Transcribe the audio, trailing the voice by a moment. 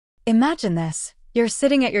Imagine this. You're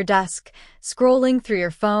sitting at your desk, scrolling through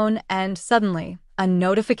your phone, and suddenly, a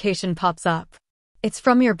notification pops up. It's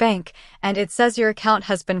from your bank, and it says your account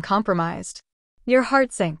has been compromised. Your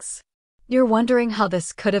heart sinks. You're wondering how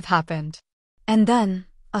this could have happened. And then,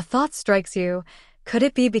 a thought strikes you. Could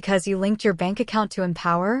it be because you linked your bank account to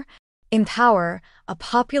Empower? Empower, a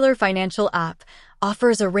popular financial app,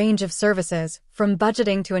 offers a range of services, from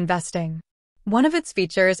budgeting to investing. One of its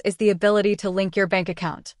features is the ability to link your bank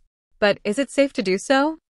account. But is it safe to do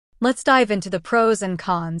so? Let's dive into the pros and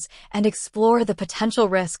cons and explore the potential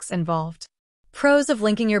risks involved. Pros of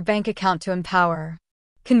linking your bank account to Empower.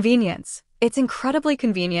 Convenience. It's incredibly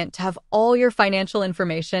convenient to have all your financial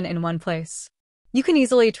information in one place. You can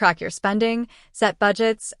easily track your spending, set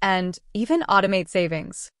budgets, and even automate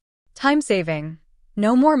savings. Time saving.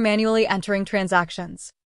 No more manually entering transactions.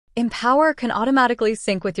 Empower can automatically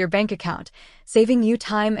sync with your bank account, saving you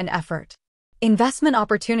time and effort. Investment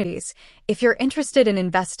opportunities. If you're interested in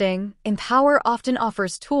investing, Empower often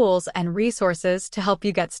offers tools and resources to help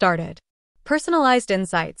you get started. Personalized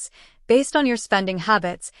insights. Based on your spending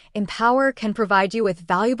habits, Empower can provide you with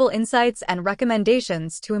valuable insights and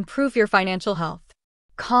recommendations to improve your financial health.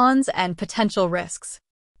 Cons and potential risks.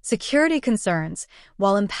 Security concerns.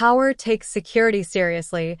 While Empower takes security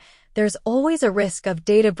seriously, there's always a risk of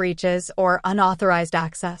data breaches or unauthorized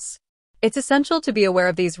access. It's essential to be aware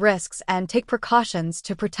of these risks and take precautions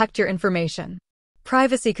to protect your information.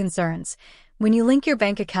 Privacy concerns. When you link your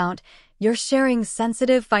bank account, you're sharing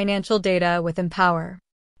sensitive financial data with Empower.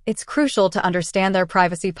 It's crucial to understand their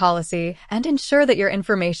privacy policy and ensure that your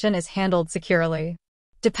information is handled securely.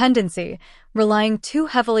 Dependency. Relying too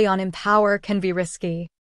heavily on Empower can be risky.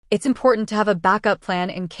 It's important to have a backup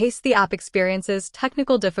plan in case the app experiences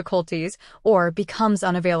technical difficulties or becomes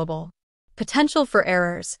unavailable. Potential for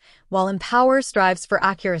errors. While Empower strives for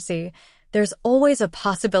accuracy, there's always a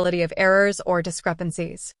possibility of errors or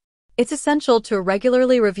discrepancies. It's essential to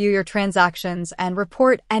regularly review your transactions and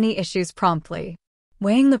report any issues promptly.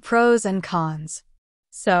 Weighing the pros and cons.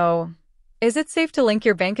 So, is it safe to link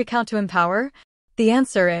your bank account to Empower? The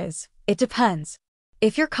answer is, it depends.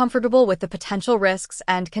 If you're comfortable with the potential risks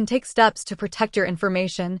and can take steps to protect your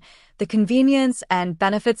information, the convenience and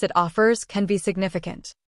benefits it offers can be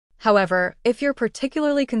significant. However, if you're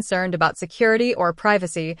particularly concerned about security or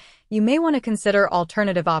privacy, you may want to consider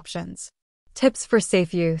alternative options. Tips for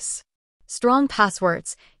safe use. Strong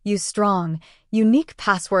passwords. Use strong, unique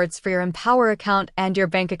passwords for your Empower account and your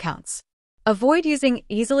bank accounts. Avoid using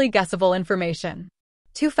easily guessable information.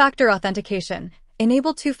 Two-factor authentication.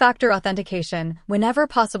 Enable two-factor authentication whenever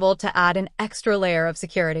possible to add an extra layer of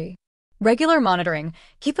security. Regular monitoring.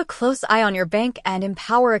 Keep a close eye on your bank and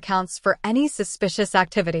Empower accounts for any suspicious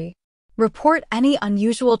activity. Report any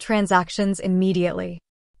unusual transactions immediately.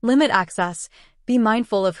 Limit access. Be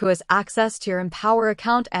mindful of who has access to your Empower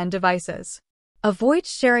account and devices. Avoid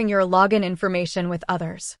sharing your login information with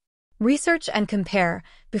others. Research and compare.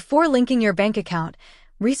 Before linking your bank account,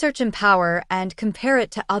 research Empower and compare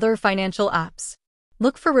it to other financial apps.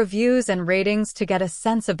 Look for reviews and ratings to get a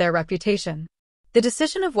sense of their reputation. The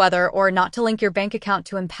decision of whether or not to link your bank account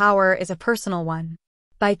to Empower is a personal one.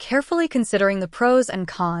 By carefully considering the pros and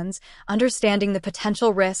cons, understanding the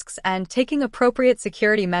potential risks, and taking appropriate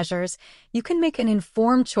security measures, you can make an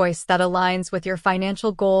informed choice that aligns with your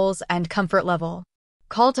financial goals and comfort level.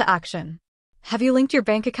 Call to action. Have you linked your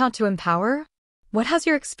bank account to Empower? What has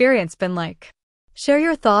your experience been like? Share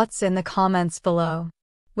your thoughts in the comments below.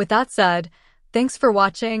 With that said, thanks for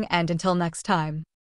watching, and until next time.